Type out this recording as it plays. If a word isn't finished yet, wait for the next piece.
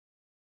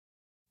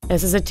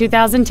This is a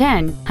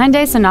 2010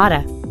 Hyundai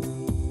Sonata.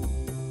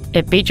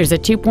 It features a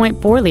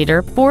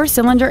 2.4-liter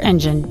four-cylinder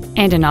engine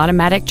and an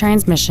automatic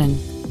transmission.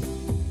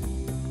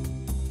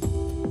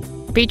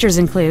 Features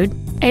include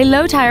a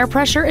low tire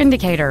pressure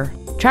indicator,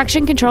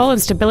 traction control and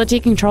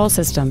stability control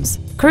systems,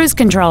 cruise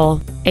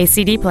control, a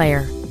CD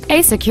player,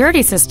 a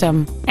security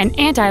system, an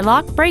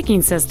anti-lock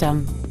braking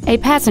system, a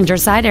passenger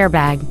side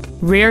airbag,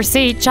 rear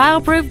seat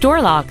child-proof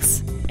door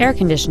locks, air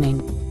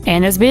conditioning,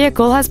 and this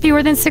vehicle has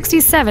fewer than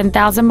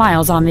 67,000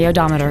 miles on the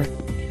odometer.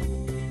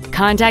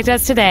 Contact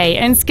us today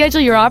and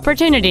schedule your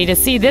opportunity to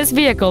see this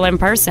vehicle in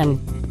person.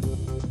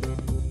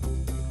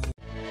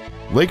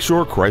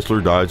 Lakeshore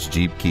Chrysler Dodge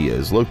Jeep Kia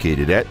is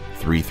located at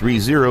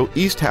 330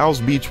 East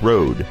Howze Beach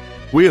Road.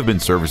 We have been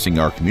servicing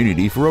our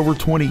community for over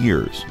 20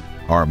 years.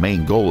 Our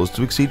main goal is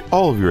to exceed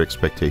all of your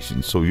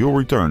expectations so you'll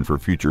return for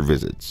future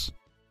visits.